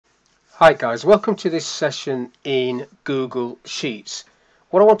Hi guys, welcome to this session in Google Sheets.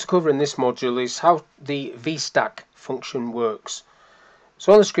 What I want to cover in this module is how the Vstack function works.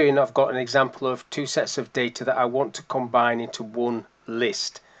 So on the screen I've got an example of two sets of data that I want to combine into one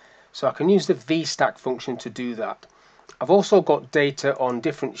list. So I can use the Vstack function to do that. I've also got data on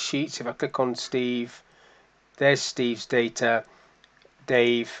different sheets. If I click on Steve, there's Steve's data,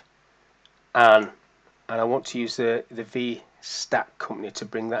 Dave, Anne, and I want to use the Vstack company to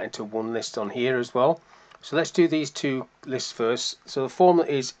bring that into one list on here as well. So let's do these two lists first. So the formula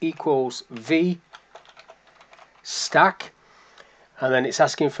is equals Vstack, and then it's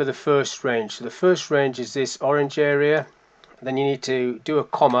asking for the first range. So the first range is this orange area. Then you need to do a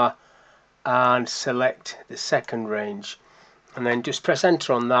comma and select the second range, and then just press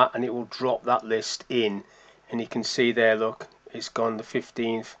enter on that and it will drop that list in, and you can see there, look, it's gone the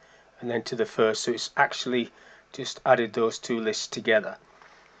 15th and then to the first, so it's actually just added those two lists together.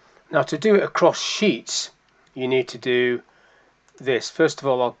 Now to do it across sheets you need to do this. First of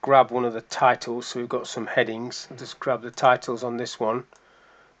all, I'll grab one of the titles, so we've got some headings. I'll just grab the titles on this one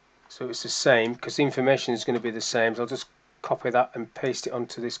so it's the same, because the information is going to be the same. So I'll just copy that and paste it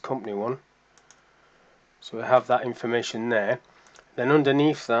onto this company one, so we have that information there. Then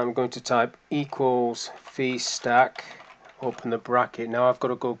underneath that I'm going to type equals Vstack, open the bracket. Now I've got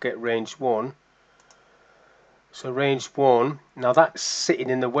to go get range 1. So range 1, now that's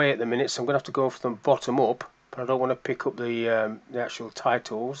sitting in the way at the minute, so I'm going to have to go from the bottom up, but I don't want to pick up the actual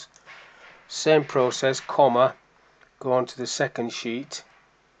titles. Same process, comma, go on to the second sheet.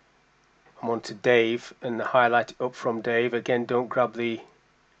 I'm on to Dave and highlight it up from Dave. Again, don't grab the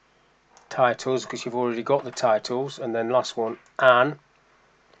titles because you've already got the titles. And then last one, Anne.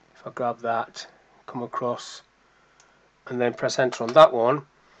 If I grab that, come across and then press enter on that one,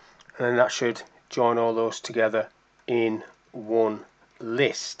 and then that should join all those together in one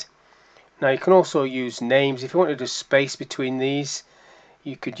list. Now you can also use names. If you wanted a space between these,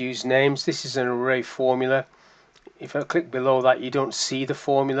 you could use names. This is an array formula. If I click below that, you don't see the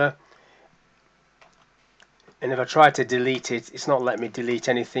formula, and if I try to delete it, it's not letting me delete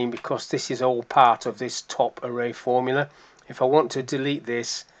anything because this is all part of this top array formula. If I want to delete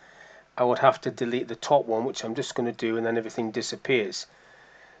this, I would have to delete the top one, which I'm just going to do, and then everything disappears.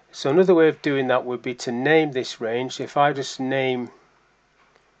 So another way of doing that would be to name this range. If I just name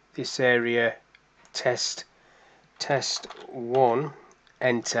this area test 1,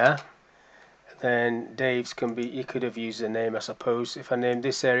 enter, then Dave's can be, you could have used a name I suppose. If I name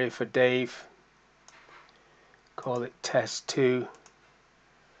this area for Dave, call it test 2,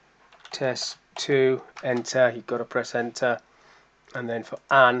 enter, you've got to press enter. And then for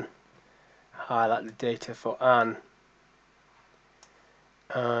Anne, highlight the data for Anne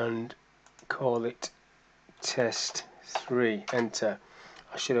and call it test 3, enter.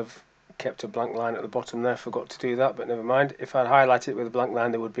 I should have kept a blank line at the bottom there, forgot to do that, but never mind. If I'd highlighted it with a blank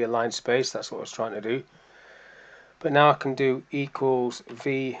line there would be a line space, that's what I was trying to do. But now I can do equals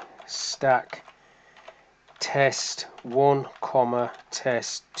Vstack test 1,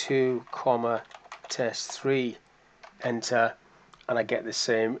 test 2, test 3, enter, and I get the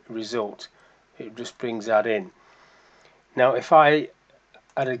same result. It just brings that in. Now if I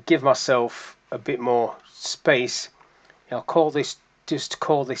had to give myself a bit more space, I'll call this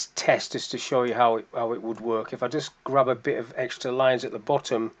test just to show you how it would work. If I just grab a bit of extra lines at the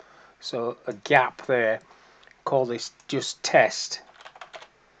bottom, so a gap there, call this just test,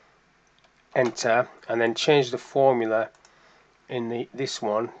 enter, and then change the formula in this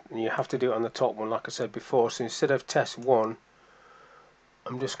one, and you have to do it on the top one like I said before. So instead of test 1,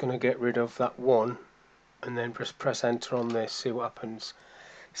 I'm just going to get rid of that 1 and then just press enter on this, see what happens.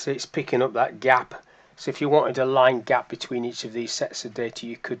 So it's picking up that gap. So if you wanted a line gap between each of these sets of data,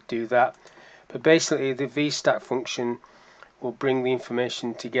 you could do that. But basically the Vstack function will bring the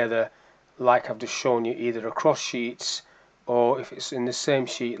information together like I've just shown you, either across sheets or if it's in the same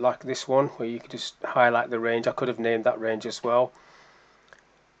sheet like this one where you could just highlight the range. I could have named that range as well.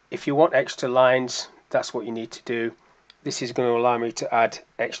 If you want extra lines, that's what you need to do. This is going to allow me to add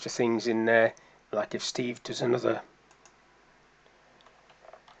extra things in there, like if Steve does another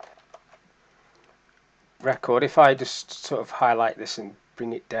record. If I just sort of highlight this and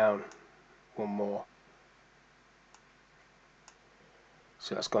bring it down one more,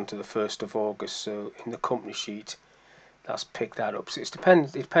 so that's gone to the 1st of August. So in the company sheet that's picked that up. So it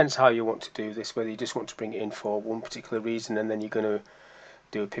depends how you want to do this, whether you just want to bring it in for one particular reason and then you're going to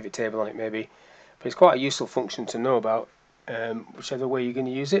do a pivot table on it maybe. But it's quite a useful function to know about, whichever way you're going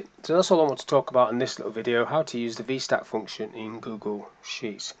to use it. So that's all I want to talk about in this little video, how to use the Vstack function in Google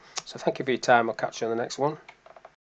Sheets. So thank you for your time, I'll catch you on the next one.